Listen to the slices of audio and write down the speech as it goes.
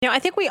I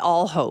think we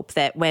all hope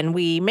that when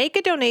we make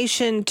a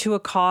donation to a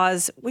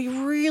cause, we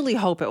really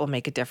hope it will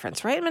make a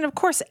difference, right? I mean, of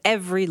course,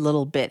 every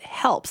little bit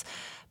helps,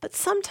 but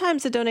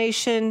sometimes a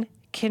donation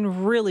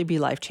can really be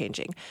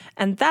life-changing.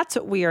 And that's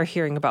what we are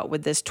hearing about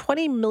with this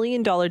 $20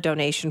 million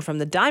donation from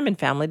the Diamond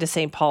family to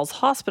St. Paul's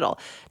Hospital.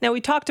 Now,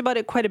 we talked about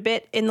it quite a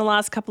bit in the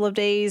last couple of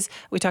days.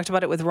 We talked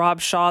about it with Rob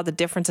Shaw, the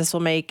difference this will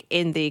make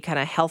in the kind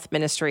of health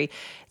ministry.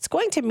 It's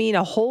going to mean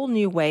a whole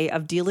new way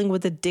of dealing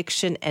with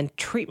addiction and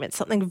treatment,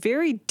 something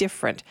very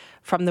different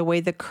from the way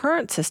the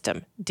current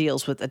system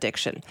deals with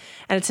addiction.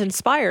 And it's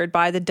inspired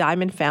by the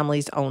Diamond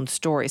family's own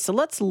story. So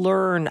let's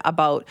learn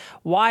about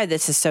why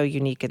this is so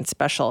unique and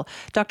special.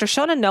 Dr.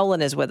 Shona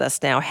Nolan is with us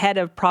now, head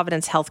of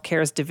Providence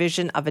Healthcare's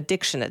Division of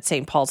Addiction at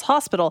St. Paul's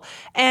Hospital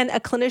and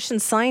a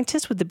clinician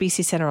scientist with the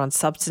BC Centre on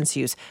Substance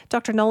Use.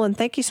 Dr. Nolan,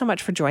 thank you so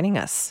much for joining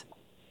us.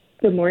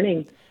 Good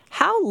morning.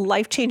 How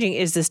life-changing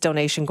is this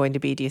donation going to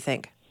be, do you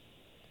think?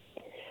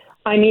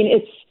 I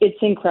mean, it's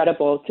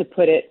incredible, to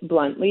put it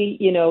bluntly.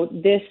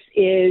 This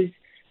is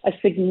a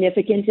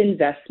significant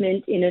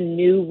investment in a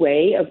new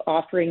way of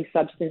offering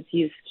substance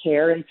use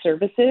care and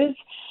services.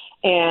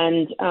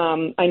 And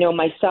I know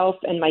myself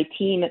and my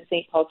team at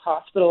St. Paul's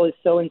Hospital is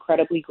so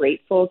incredibly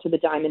grateful to the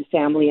Diamond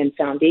family and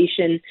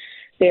foundation.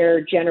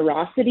 Their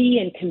generosity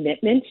and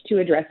commitment to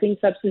addressing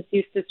substance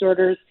use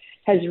disorders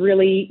has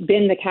really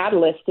been the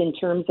catalyst in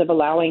terms of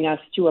allowing us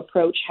to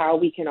approach how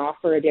we can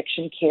offer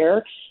addiction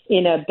care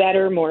in a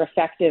better, more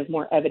effective,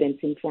 more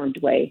evidence-informed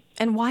way.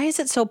 And why is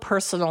it so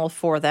personal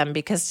for them?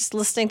 Because just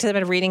listening to them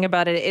and reading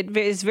about it, it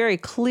is very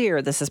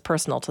clear this is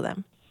personal to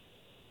them.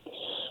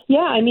 Yeah,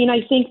 I mean,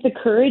 I think the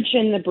courage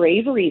and the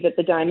bravery that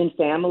the Diamond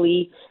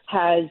family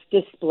has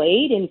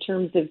displayed in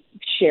terms of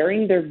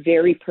sharing their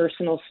very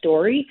personal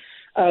story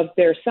of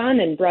their son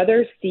and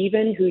brother,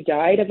 Stephen, who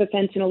died of a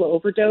fentanyl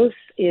overdose,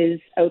 is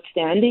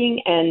outstanding.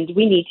 And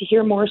we need to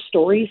hear more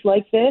stories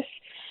like this.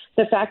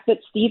 The fact that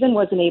Stephen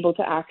wasn't able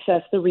to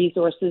access the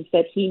resources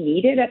that he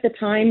needed at the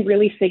time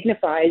really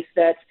signifies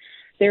that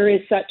there is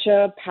such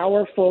a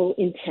powerful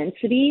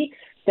intensity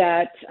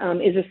that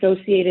is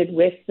associated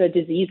with the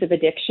disease of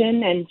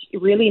addiction. And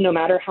really, no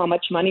matter how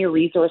much money or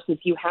resources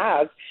you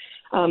have,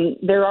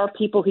 there are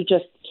people who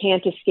just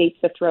can't escape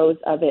the throes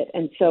of it.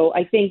 And so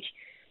I think,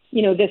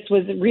 this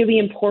was really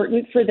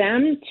important for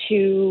them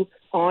to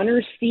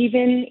honor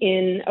Stephen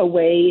in a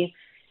way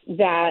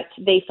that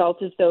they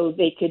felt as though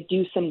they could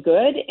do some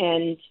good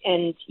and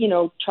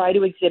try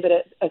to exhibit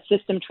a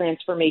system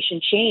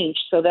transformation change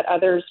so that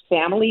others,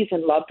 families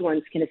and loved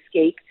ones can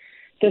escape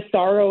the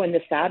sorrow and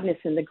the sadness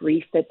and the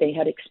grief that they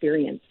had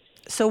experienced.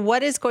 So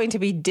what is going to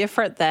be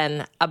different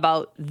then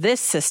about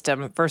this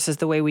system versus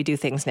the way we do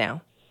things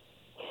now?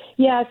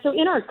 Yeah, so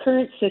in our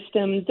current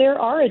system, there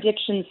are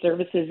addiction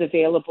services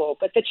available,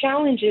 but the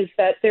challenge is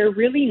that they're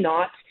really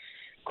not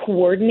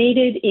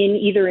coordinated in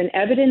either an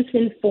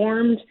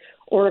evidence-informed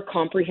or a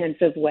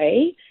comprehensive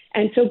way.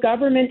 And so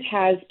government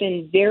has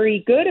been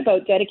very good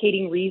about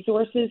dedicating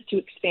resources to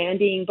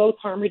expanding both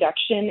harm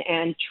reduction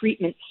and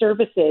treatment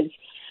services.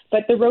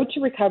 But the Road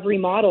to Recovery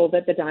model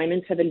that the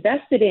Diamonds have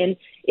invested in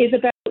is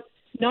about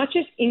not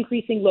just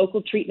increasing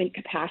local treatment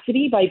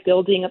capacity by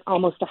building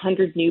almost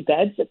 100 new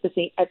beds at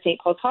St.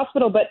 Paul's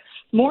Hospital, but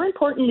more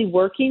importantly,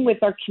 working with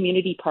our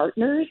community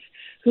partners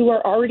who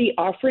are already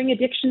offering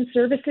addiction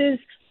services,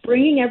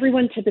 bringing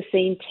everyone to the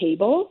same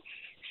table,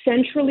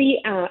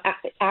 centrally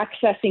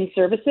accessing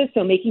services,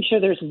 so making sure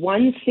there's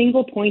one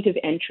single point of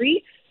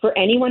entry for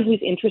anyone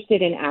who's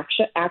interested in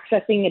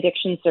accessing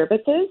addiction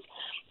services.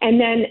 And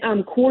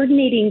then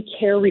coordinating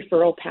care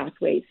referral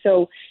pathways.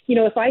 So,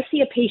 if I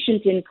see a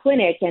patient in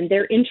clinic and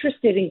they're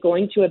interested in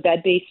going to a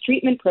bed-based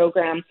treatment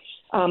program,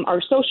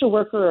 our social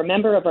worker or a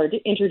member of our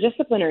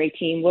interdisciplinary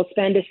team will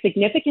spend a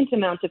significant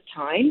amount of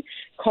time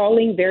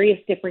calling various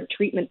different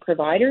treatment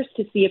providers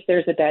to see if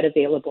there's a bed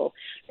available.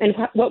 And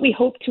what we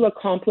hope to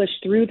accomplish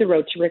through the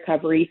Road to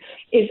Recovery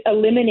is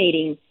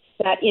eliminating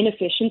that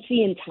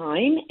inefficiency in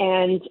time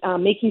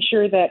and making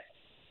sure that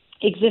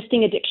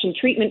existing addiction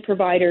treatment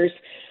providers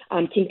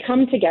can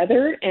come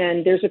together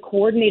and there's a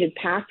coordinated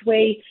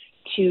pathway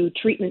to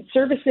treatment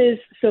services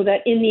so that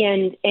in the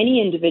end, any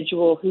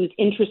individual who's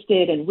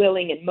interested and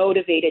willing and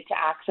motivated to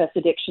access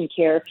addiction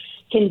care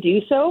can do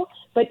so.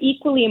 But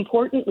equally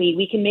importantly,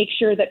 we can make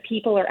sure that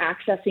people are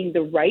accessing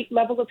the right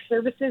level of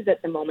services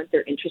at the moment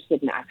they're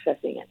interested in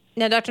accessing it.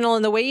 Now, Dr.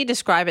 Nolan, the way you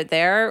describe it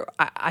there,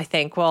 I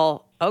think, why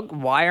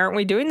aren't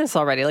we doing this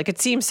already? Like, it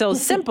seems so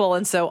simple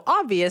and so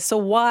obvious. So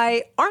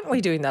why aren't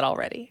we doing that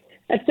already?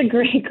 That's a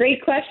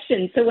great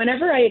question. So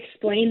whenever I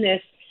explain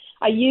this,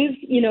 I use,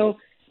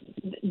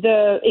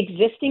 the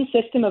existing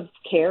system of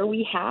care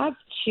we have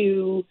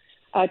to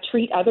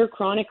treat other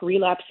chronic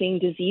relapsing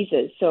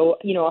diseases. So,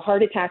 a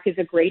heart attack is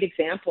a great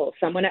example.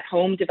 Someone at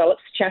home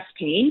develops chest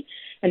pain,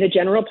 and the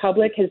general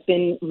public has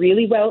been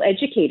really well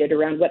educated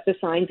around what the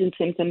signs and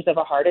symptoms of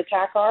a heart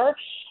attack are.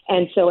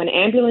 And so an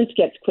ambulance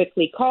gets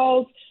quickly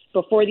called.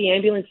 Before the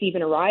ambulance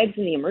even arrives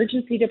in the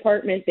emergency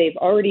department, they've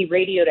already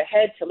radioed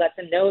ahead to let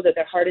them know that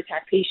the heart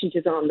attack patient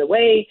is on the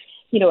way.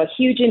 a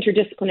huge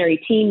interdisciplinary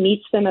team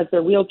meets them as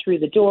they're wheeled through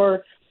the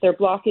door. Their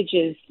blockage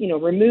is,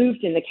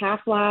 removed in the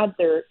cath lab.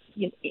 They're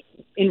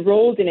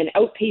enrolled in an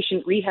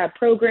outpatient rehab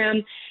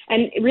program.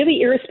 And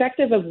really,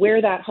 irrespective of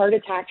where that heart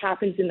attack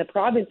happens in the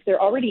province, there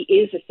already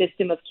is a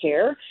system of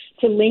care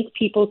to link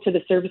people to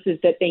the services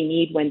that they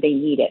need when they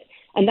need it.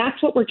 And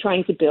that's what we're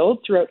trying to build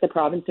throughout the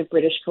province of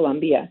British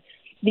Columbia.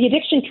 The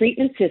addiction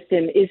treatment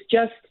system is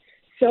just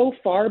so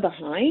far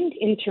behind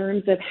in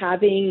terms of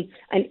having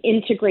an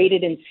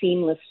integrated and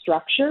seamless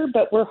structure,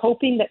 but we're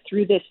hoping that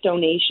through this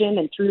donation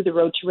and through the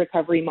Road to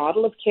Recovery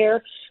model of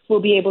care, we'll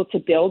be able to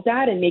build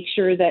that and make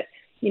sure that,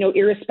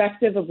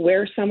 irrespective of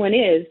where someone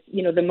is,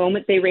 the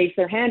moment they raise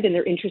their hand and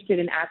they're interested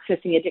in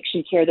accessing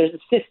addiction care, there's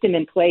a system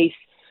in place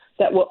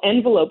that will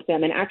envelope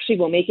them and actually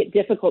will make it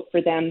difficult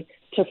for them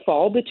to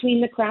fall between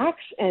the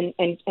cracks and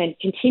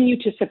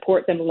continue to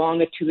support them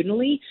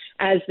longitudinally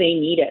as they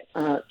need it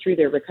through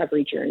their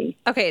recovery journey.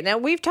 Okay, now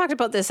we've talked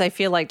about this, I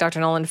feel like, Dr.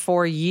 Nolan,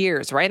 for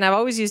years, right? And I've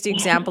always used the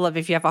example of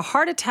if you have a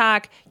heart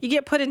attack, you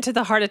get put into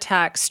the heart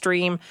attack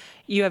stream.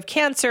 You have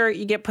cancer,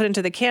 you get put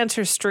into the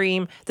cancer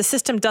stream. The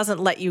system doesn't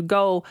let you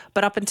go.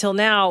 But up until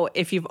now,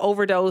 if you've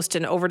overdosed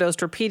and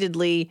overdosed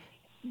repeatedly,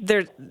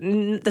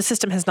 the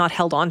system has not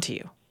held on to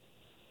you.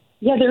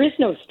 Yeah, there is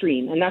no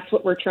stream, and that's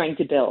what we're trying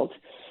to build.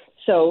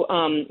 So,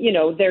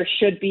 there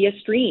should be a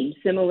stream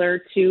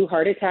similar to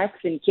heart attacks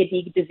and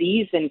kidney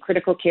disease and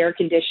critical care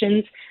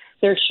conditions.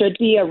 There should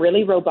be a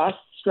really robust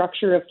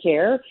structure of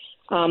care.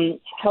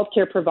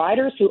 Healthcare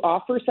providers who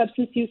offer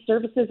substance use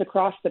services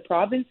across the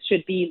province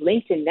should be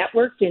linked and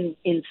networked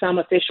in some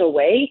official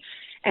way.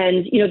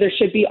 And, there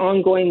should be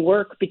ongoing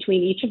work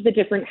between each of the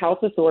different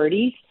health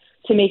authorities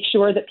to make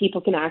sure that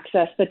people can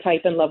access the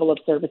type and level of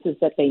services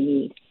that they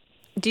need.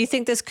 Do you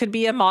think this could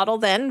be a model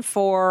then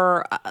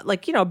for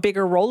a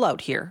bigger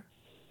rollout here?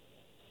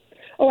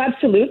 Oh,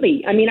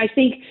 absolutely. I mean, I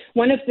think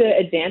one of the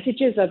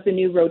advantages of the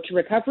new Road to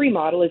Recovery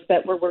model is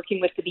that we're working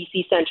with the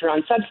BC Centre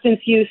on Substance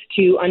Use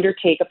to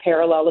undertake a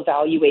parallel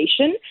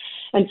evaluation.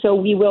 And so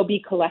we will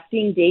be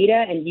collecting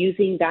data and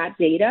using that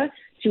data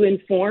to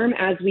inform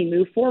as we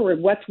move forward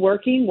what's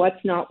working,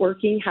 what's not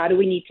working, how do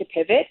we need to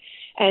pivot.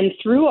 And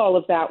through all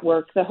of that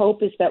work, the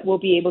hope is that we'll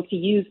be able to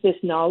use this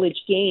knowledge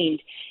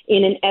gained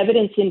in an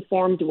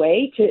evidence-informed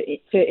way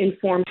to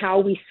inform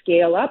how we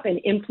scale up and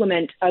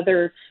implement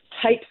other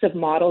types of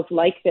models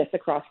like this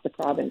across the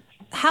province.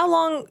 How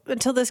long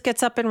until this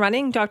gets up and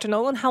running, Dr.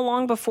 Nolan? How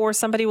long before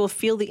somebody will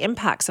feel the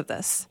impacts of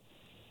this?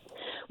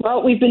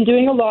 Well, we've been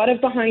doing a lot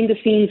of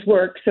behind-the-scenes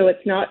work, so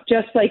it's not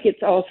just like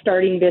it's all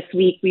starting this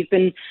week. We've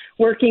been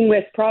working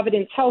with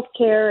Providence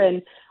Healthcare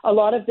and a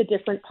lot of the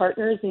different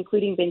partners,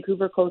 including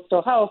Vancouver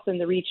Coastal Health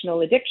and the Regional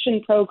Addiction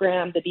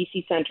Program, the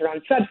BC Centre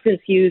on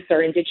Substance Use,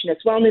 our Indigenous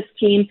Wellness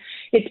team.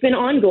 It's been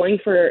ongoing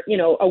for,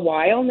 a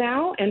while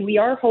now, and we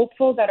are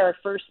hopeful that our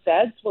first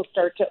beds will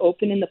start to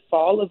open in the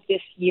fall of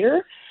this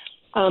year.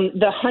 The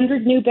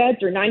 100 new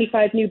beds or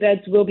 95 new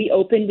beds will be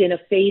opened in a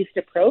phased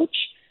approach.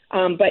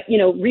 But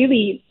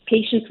really,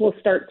 patients will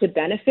start to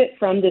benefit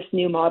from this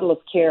new model of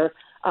care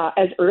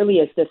as early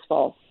as this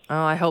fall. Oh,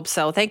 I hope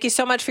so. Thank you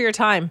so much for your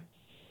time.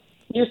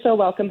 You're so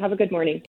welcome. Have a good morning.